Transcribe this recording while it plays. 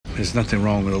There's nothing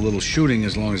wrong with a little shooting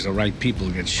as long as the right people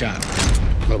get shot.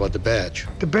 What about the badge?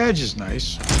 The badge is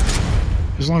nice,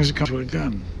 as long as it comes with a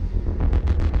gun.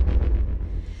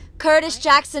 Curtis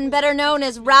Jackson, better known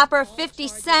as rapper 50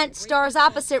 Cent, stars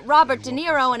opposite Robert De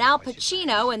Niro and Al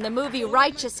Pacino in the movie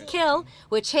Righteous Kill,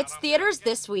 which hits theaters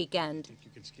this weekend.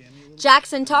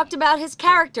 Jackson talked about his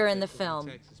character in the film.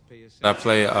 I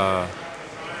play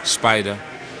Spider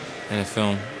in the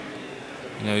film.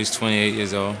 You know, he's 28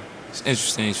 years old. It's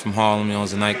interesting. He's from Harlem. He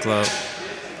owns a nightclub.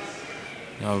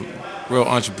 You know, real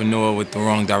entrepreneur with the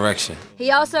wrong direction.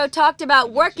 He also talked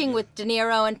about working with De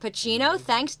Niro and Pacino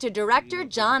thanks to director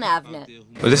John Avnet.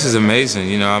 But this is amazing.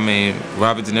 You know, I mean,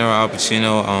 Robert De Niro, Al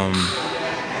Pacino.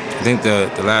 I think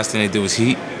the last thing they did was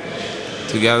Heat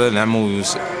together. And that movie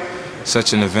was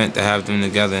such an event to have them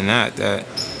together in that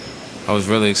I was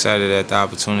really excited at the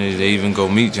opportunity to even go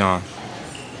meet John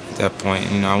at that point.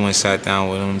 You know, I went and sat down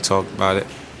with him and talked about it.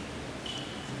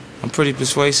 I'm pretty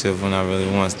persuasive when I really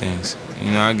want things. You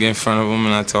know, I get in front of him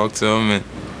and I talk to him, and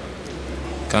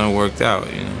it kind of worked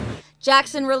out, you know.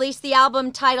 Jackson released the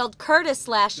album titled Curtis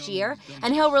last year,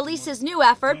 and he'll release his new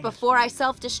effort, Before I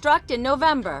Self-Destruct, in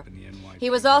November. He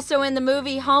was also in the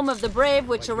movie Home of the Brave,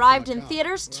 which arrived in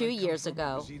theaters 2 years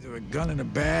ago. Either a gun and a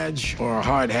badge or a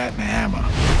hard hat and a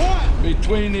hammer.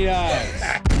 Between the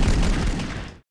eyes.